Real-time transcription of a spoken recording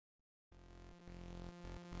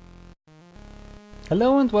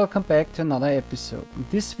Hello and welcome back to another episode. In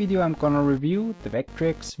this video I'm gonna review the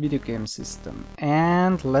Vectrex video game system,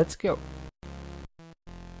 and let's go!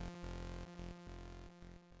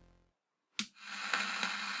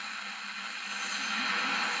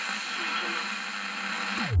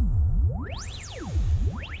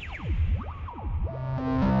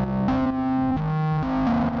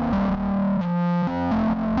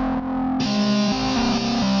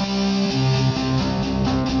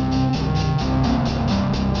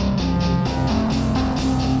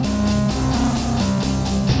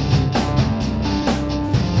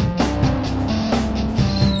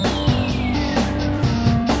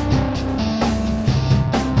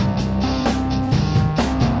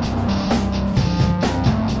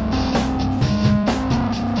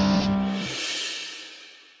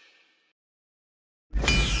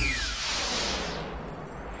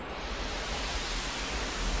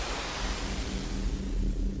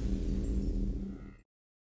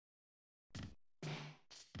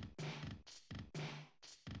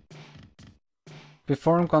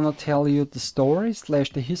 Before I'm gonna tell you the story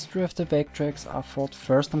 / the history of the Vectrex, I thought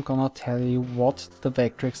first I'm gonna tell you what the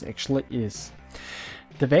Vectrex actually is.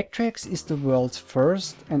 The Vectrex is the world's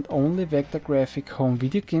first and only vector graphic home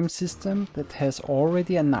video game system that has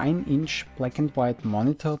already a 9-inch black and white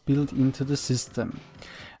monitor built into the system.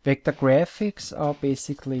 Vector graphics are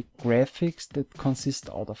basically graphics that consist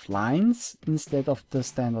out of lines instead of the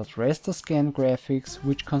standard raster scan graphics,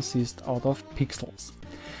 which consist out of pixels.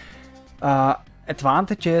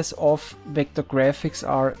 Advantages of vector graphics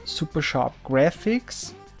are super sharp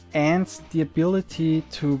graphics and the ability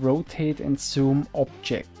to rotate and zoom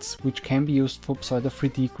objects, which can be used for pseudo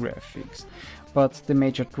 3D graphics. But the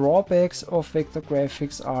major drawbacks of vector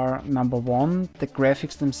graphics are: number one, the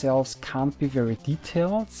graphics themselves can't be very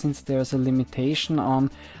detailed, since there's a limitation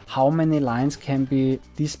on how many lines can be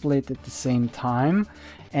displayed at the same time.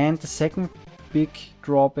 And the second big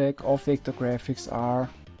drawback of vector graphics are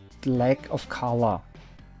lack of color.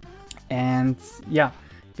 And yeah,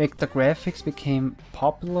 vector graphics became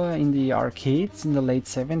popular in the arcades in the late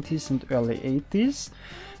 70s and early 80s.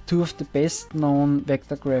 Two of the best known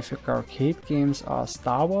vector graphic arcade games are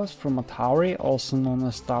Star Wars from Atari, also known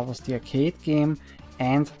as Star Wars the Arcade Game,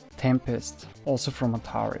 and Tempest, also from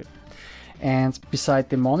Atari. And beside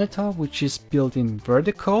the monitor, which is built in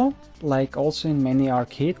vertical, like also in many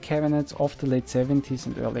arcade cabinets of the late 70s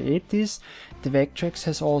and early 80s, the Vectrex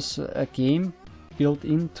has also a game built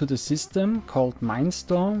into the system called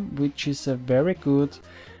Mindstorm, which is a very good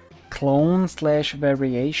clone /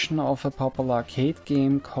 variation of a popular arcade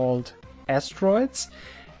game called Asteroids.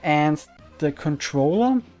 And the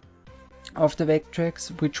controller of the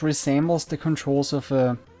Vectrex, which resembles the controls of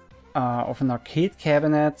an arcade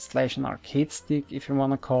cabinet / an arcade stick, if you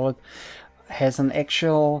want to call it, has an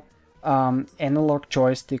actual analog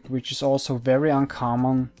joystick, which is also very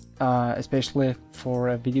uncommon, especially for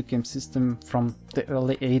a video game system from the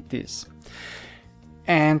early 80s.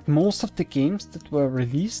 And most of the games that were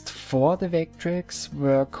released for the Vectrex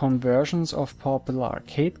were conversions of popular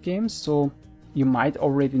arcade games, so you might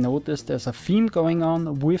already notice there's a theme going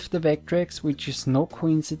on with the Vectrex, which is no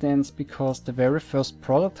coincidence, because the very first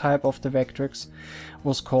prototype of the Vectrex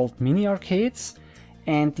was called Mini Arcades,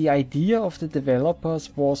 and the idea of the developers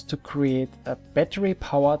was to create a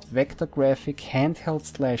battery-powered vector graphic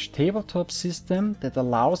handheld / tabletop system that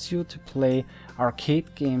allows you to play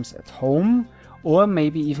arcade games at home or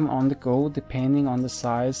maybe even on the go, depending on the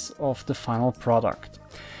size of the final product.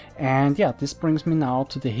 And yeah, this brings me now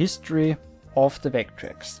to the history of the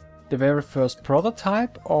Vectrex. The very first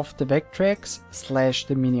prototype of the Vectrex /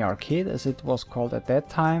 the Mini Arcade, as it was called at that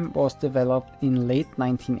time, was developed in late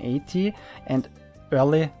 1980 and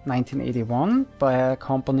early 1981 by a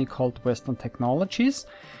company called Western Technologies.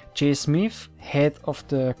 Jay Smith, head of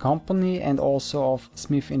the company and also of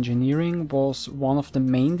Smith Engineering, was one of the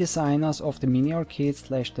main designers of the Mini Arcade /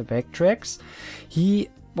 the Vectrex. He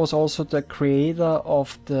was also the creator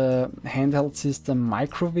of the handheld system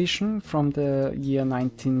Microvision from the year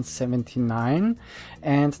 1979,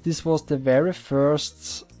 and this was the very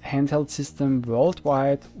first handheld system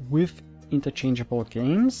worldwide with interchangeable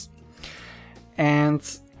games. And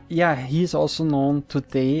yeah, he is also known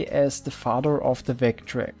today as the father of the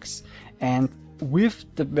Vectrex. And with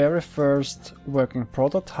the very first working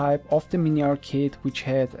prototype of the Mini Arcade, which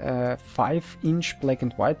had a 5-inch black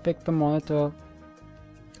and white vector monitor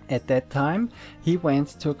at that time, he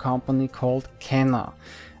went to a company called Kenner,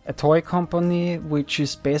 a toy company which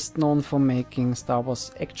is best known for making Star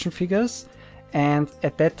Wars action figures. And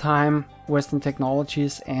at that time, Western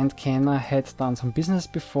Technologies and Kenner had done some business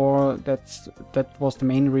before. That was the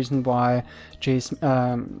main reason why Jay Smith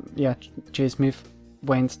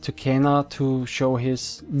went to Kenner to show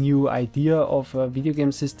his new idea of a video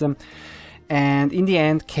game system. And in the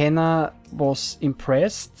end, Kenner was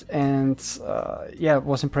impressed and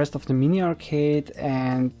was impressed of the mini arcade.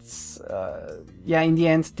 And in the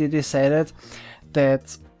end, they decided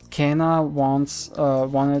that Kenner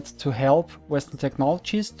wanted to help Western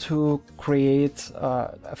Technologies to create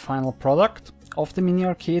a final product of the mini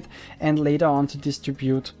arcade and later on to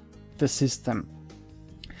distribute the system.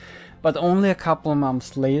 But only a couple of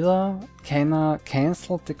months later, Kenner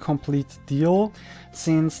cancelled the complete deal,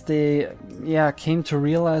 since they came to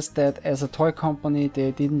realize that as a toy company they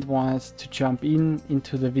didn't want to jump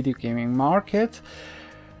into the video gaming market.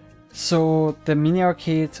 So the mini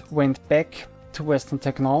arcade went back to Western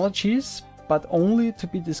Technologies, but only to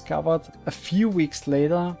be discovered a few weeks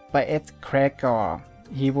later by Ed Krakauer.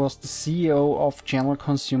 He was the CEO of General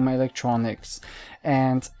Consumer Electronics,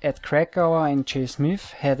 and Ed Krakauer and Jay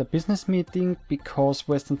Smith had a business meeting because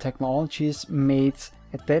Western Technologies made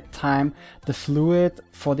at that time the fluid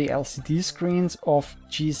for the LCD screens of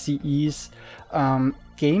GCE's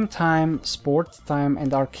Game Time, Sports Time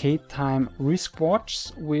and Arcade Time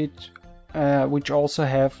wristwatches, which also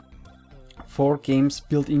have 4 games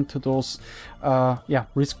built into those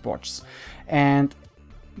wristwatches. And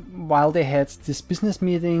while they had this business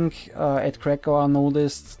meeting, Ed Krakauer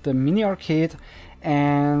noticed the mini arcade,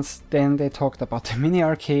 and then they talked about the mini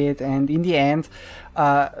arcade, and in the end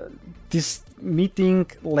this meeting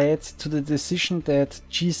led to the decision that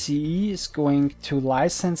GCE is going to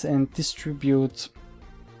license and distribute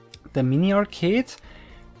the mini arcade,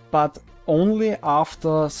 but only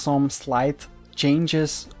after some slight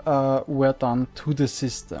changes were done to the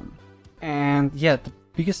system. And the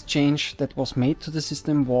biggest change that was made to the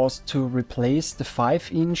system was to replace the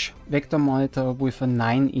 5-inch vector monitor with a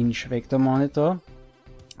 9-inch vector monitor,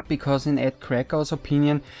 because in Ed Krakauer's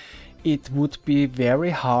opinion it would be very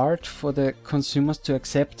hard for the consumers to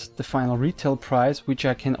accept the final retail price, which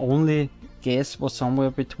I can only guess was somewhere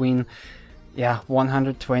between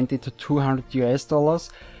 120 to 200 US dollars,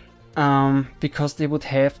 because they would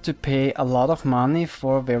have to pay a lot of money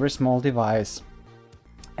for a very small device.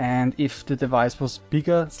 And if the device was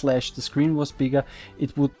bigger / the screen was bigger,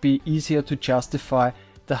 it would be easier to justify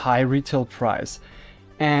the high retail price.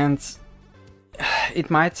 And it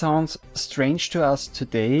might sound strange to us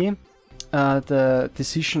today, the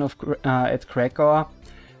decision of Ed Krakauer,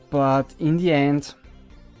 but in the end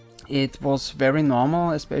it was very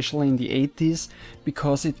normal, especially in the 80s,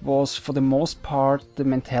 because it was for the most part the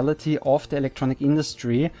mentality of the electronic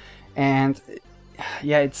industry, and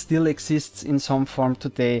it still exists in some form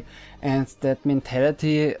today. And that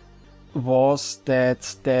mentality was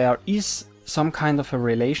that there is some kind of a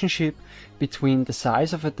relationship between the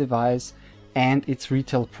size of a device and its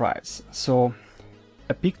retail price. So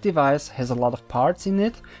a big device has a lot of parts in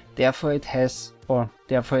it, therefore it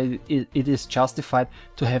is justified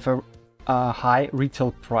to have a high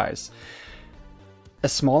retail price. A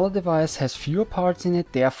smaller device has fewer parts in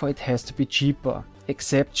it, therefore it has to be cheaper.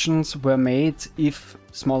 Exceptions were made if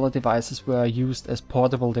smaller devices were used as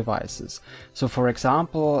portable devices. So for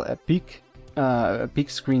example, a big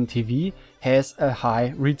screen TV has a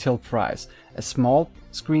high retail price. A small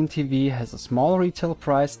screen TV has a small retail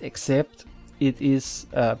price, except it is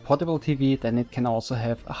a portable TV, then it can also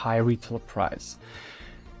have a high retail price.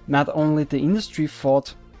 Not only the industry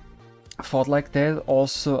thought like that,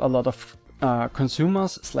 also a lot of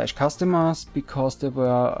consumers / customers, because there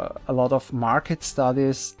were a lot of market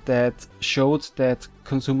studies that showed that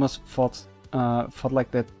consumers thought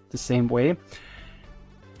like that the same way.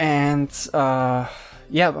 And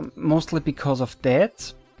mostly because of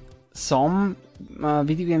that, some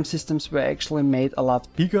video game systems were actually made a lot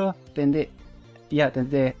bigger than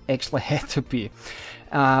they actually had to be.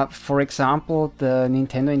 For example, the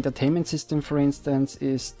Nintendo Entertainment System, for instance,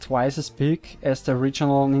 is twice as big as the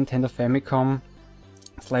original Nintendo Famicom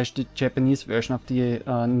 / the Japanese version of the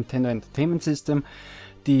Nintendo Entertainment System.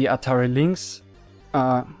 The Atari Lynx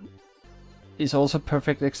is also a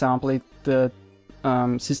perfect example. The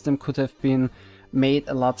system could have been made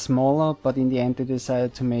a lot smaller, but in the end they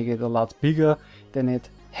decided to make it a lot bigger than it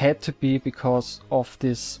had to be because of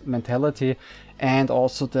this mentality. And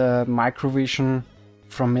also the Microvision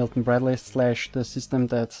from Milton Bradley / the system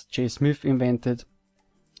that Jay Smith invented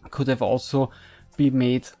could have also been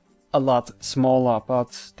made a lot smaller,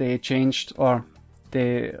 but they changed, or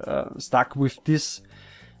they stuck with this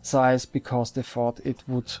size because they thought it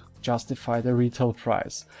would justify the retail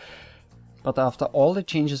price. But after all the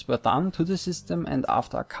changes were done to the system, and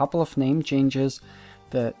after a couple of name changes,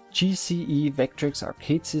 The GCE Vectrex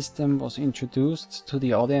arcade system was introduced to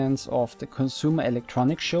the audience of the Consumer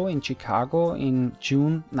Electronics Show in Chicago in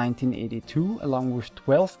June 1982 along with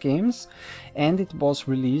 12 games, and it was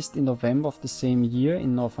released in November of the same year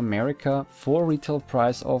in North America for a retail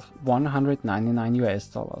price of $199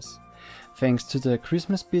 US. Thanks to the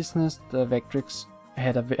Christmas business, the Vectrex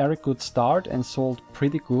had a very good start and sold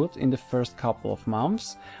pretty good in the first couple of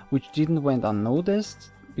months, which didn't went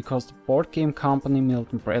unnoticed, because the board game company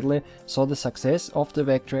Milton Bradley saw the success of the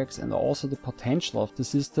Vectrex and also the potential of the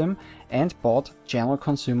system and bought General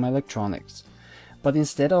Consumer Electronics. But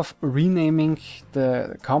instead of renaming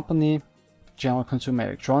the company General Consumer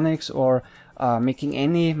Electronics or making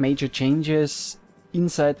any major changes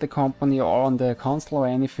inside the company or on the console or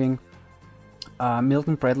anything,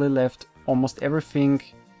 Milton Bradley left almost everything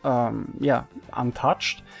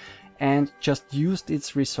untouched and just used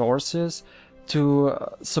its resources to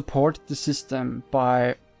support the system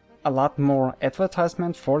by a lot more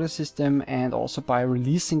advertisement for the system and also by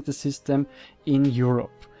releasing the system in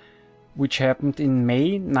Europe, which happened in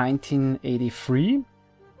May 1983,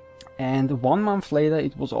 and 1 month later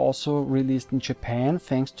it was also released in Japan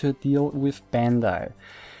thanks to a deal with Bandai.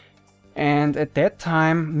 And at that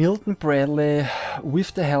time, Milton Bradley,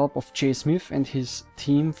 with the help of Jay Smith and his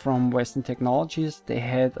team from Western Technologies, they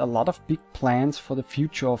had a lot of big plans for the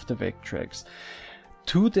future of the Vectrex.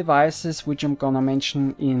 2 devices, which I'm gonna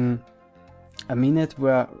mention in a minute,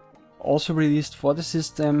 were also released for the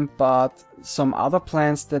system, but some other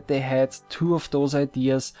plans that they had, 2 of those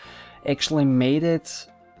ideas actually made it,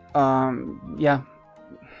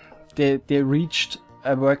 they reached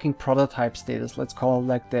a working prototype status, let's call it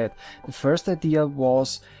like that. The first idea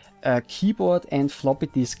was a keyboard and floppy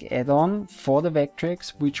disk add-on for the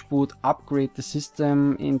Vectrex, which would upgrade the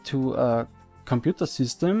system into a computer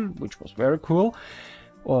system, which was very cool,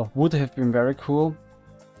 or would have been very cool.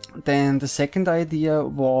 Then the second idea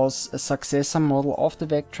was a successor model of the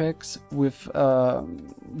Vectrex with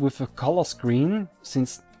a color screen,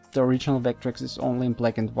 since the original Vectrex is only in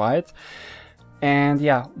black and white. And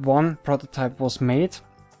yeah, 1 prototype was made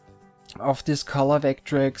of this color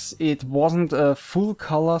Vectrex. It wasn't a full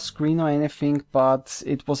color screen or anything, but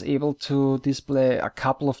it was able to display a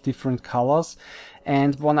couple of different colors.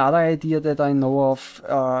 And one other idea that I know of,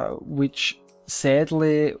 which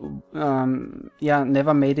sadly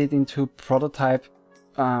never made it into prototype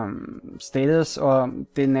status, or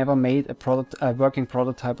they never made a working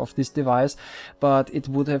prototype of this device, but it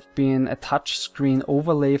would have been a touch screen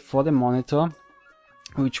overlay for the monitor,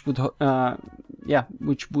 which would have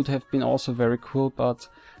been also very cool, but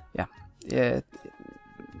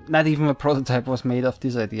not even a prototype was made of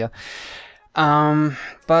this idea.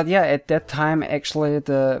 But yeah, at that time actually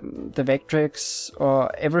the Vectrex,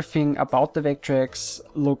 or everything about the Vectrex,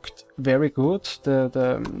 looked very good.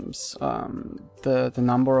 The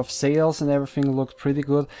number of sales and everything looked pretty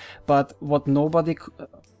good, but what nobody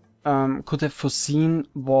could have foreseen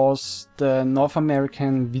was the North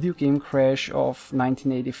American video game crash of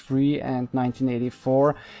 1983 and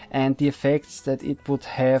 1984 and the effects that it would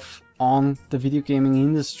have on the video gaming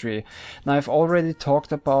industry. Now, I've already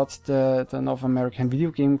talked about the North American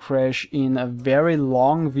video game crash in a very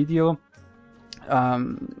long video a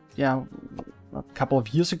couple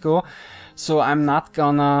of years ago, so I'm not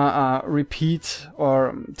gonna repeat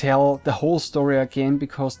or tell the whole story again,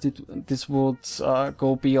 because this would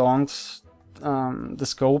go beyond the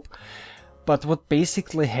scope. But what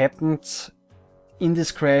basically happened in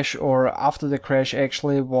this crash, or after the crash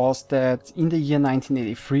actually, was that in the year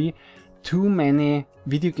 1983 too many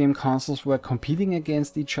video game consoles were competing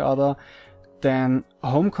against each other. Then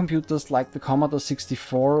home computers like the Commodore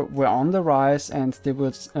 64 were on the rise, and they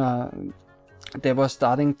were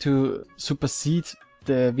starting to supersede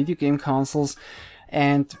the video game consoles.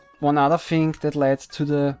 And one other thing that led to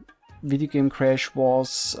the video game crash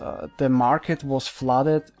was the market was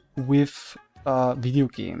flooded with video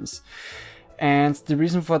games. And the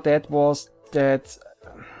reason for that was that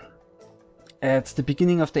at the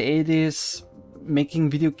beginning of the 80s,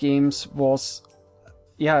 making video games was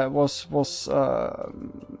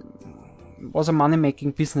a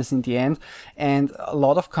money-making business in the end, and a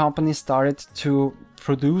lot of companies started to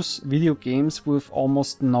produce video games with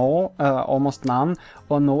almost none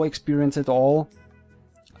or no experience at all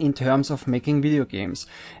in terms of making video games.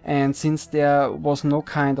 And since there was no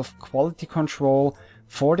kind of quality control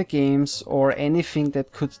for the games or anything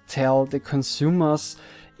that could tell the consumers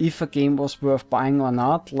if a game was worth buying or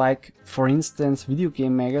not, like for instance video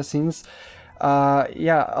game magazines,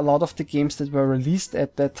 a lot of the games that were released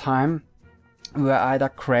at that time were either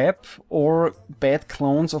crap or bad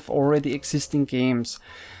clones of already existing games.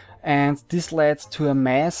 And this led to a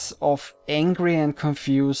mass of angry and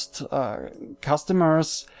confused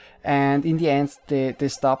customers, and in the end they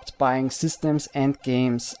stopped buying systems and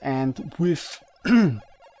games. And with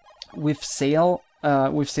with sales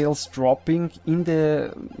dropping in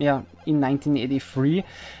 1983,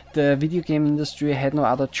 the video game industry had no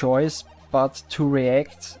other choice but to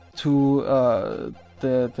react to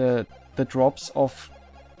the drops of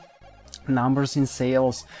numbers in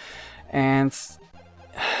sales. And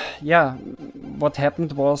yeah, what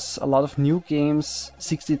happened was a lot of new games,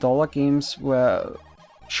 $60 games, were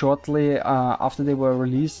shortly after they were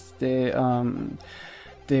released, they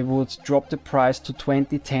would drop the price to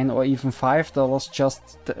 $20, $10 or even $5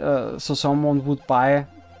 just so someone would buy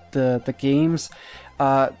the games.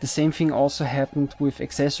 The same thing also happened with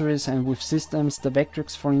accessories and with systems. The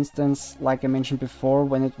Vectrex, for instance, like I mentioned before,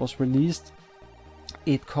 when it was released,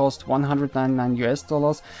 it cost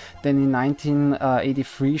 $199. Then in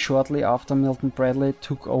 1983, shortly after Milton Bradley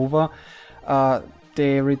took over,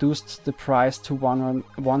 they reduced the price to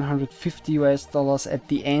 $150. At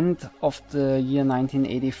the end of the year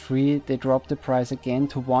 1983, they dropped the price again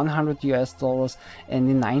to $100, and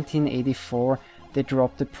in 1984 they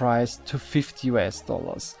dropped the price to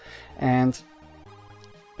 $50. And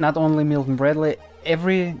not only Milton Bradley,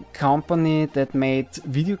 every company that made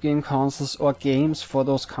video game consoles or games for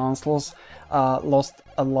those consoles lost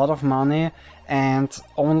a lot of money, and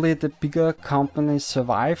only the bigger companies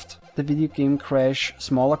survived the video game crash.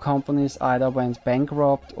 Smaller companies either went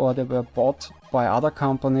bankrupt or they were bought by other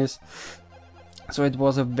companies. So it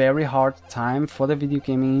was a very hard time for the video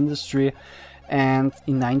gaming industry. And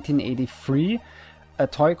in 1983, a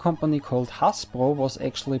toy company called Hasbro was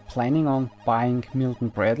actually planning on buying Milton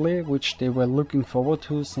Bradley, which they were looking forward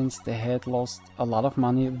to since they had lost a lot of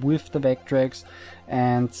money with the Vectrex,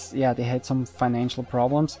 and yeah, they had some financial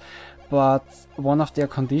problems. But one of their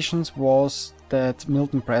conditions was that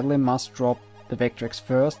Milton Bradley must drop the Vectrex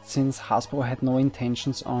first, since Hasbro had no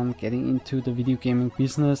intentions on getting into the video gaming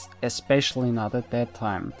business, especially not at that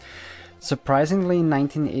time. Surprisingly, in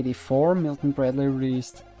 1984, Milton Bradley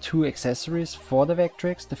released two accessories for the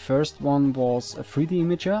Vectrex. The first one was a 3D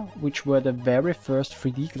imager, which were the very first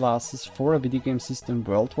 3D glasses for a video game system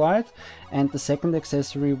worldwide, and the second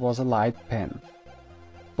accessory was a light pen.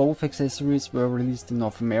 Both accessories were released in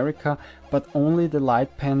North America, but only the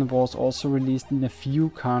light pen was also released in a few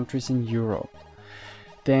countries in Europe.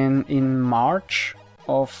 Then in March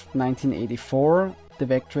of 1984, the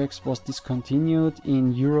Vectrex was discontinued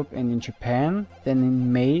in Europe and in Japan. Then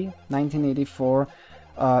in May 1984,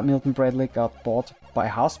 Milton Bradley got bought by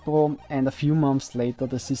Hasbro, and a few months later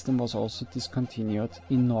the system was also discontinued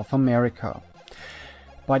in North America.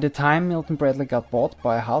 By the time Milton Bradley got bought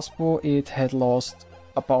by Hasbro, it had lost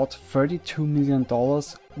about $32 million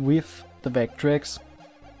with the Vectrex,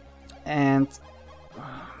 and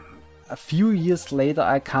a few years later,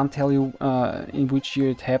 I can't tell you in which year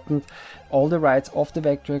it happened, all the rights of the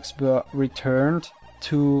Vectrex were returned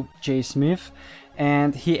to Jay Smith,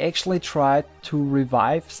 and he actually tried to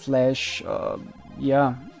revive slash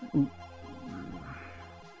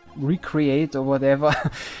recreate or whatever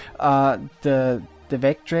the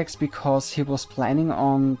Vectrex, because he was planning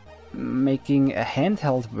on making a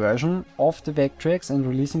handheld version of the Vectrex and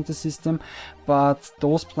releasing the system, but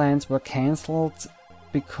those plans were cancelled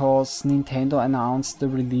because Nintendo announced the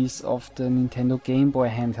release of the Nintendo Game Boy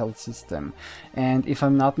handheld system. And if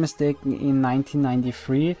I'm not mistaken, in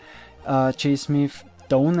 1993 Jay Smith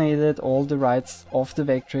donated all the rights of the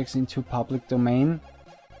Vectrex into public domain,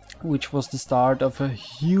 which was the start of a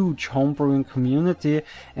huge homebrewing community.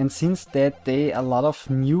 And since that day, a lot of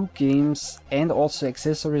new games and also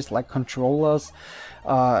accessories like controllers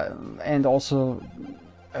and also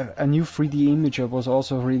a new 3D imager was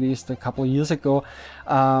also released a couple of years ago.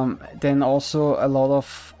 Then also a lot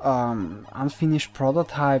of unfinished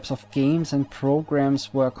prototypes of games and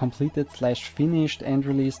programs were completed slash finished and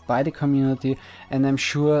released by the community, and I'm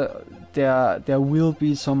sure there will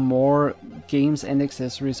be some more games and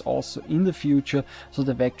accessories also in the future. So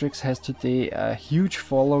the Vectrex has today a huge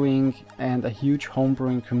following and a huge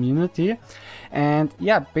homebrewing community. And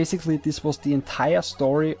yeah, basically this was the entire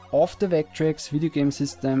story of the Vectrex video game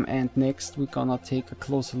system, and next we're gonna take a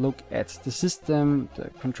closer look at the system, the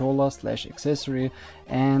controller slash accessory,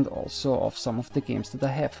 and also of some of the games that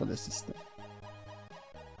I have for the system.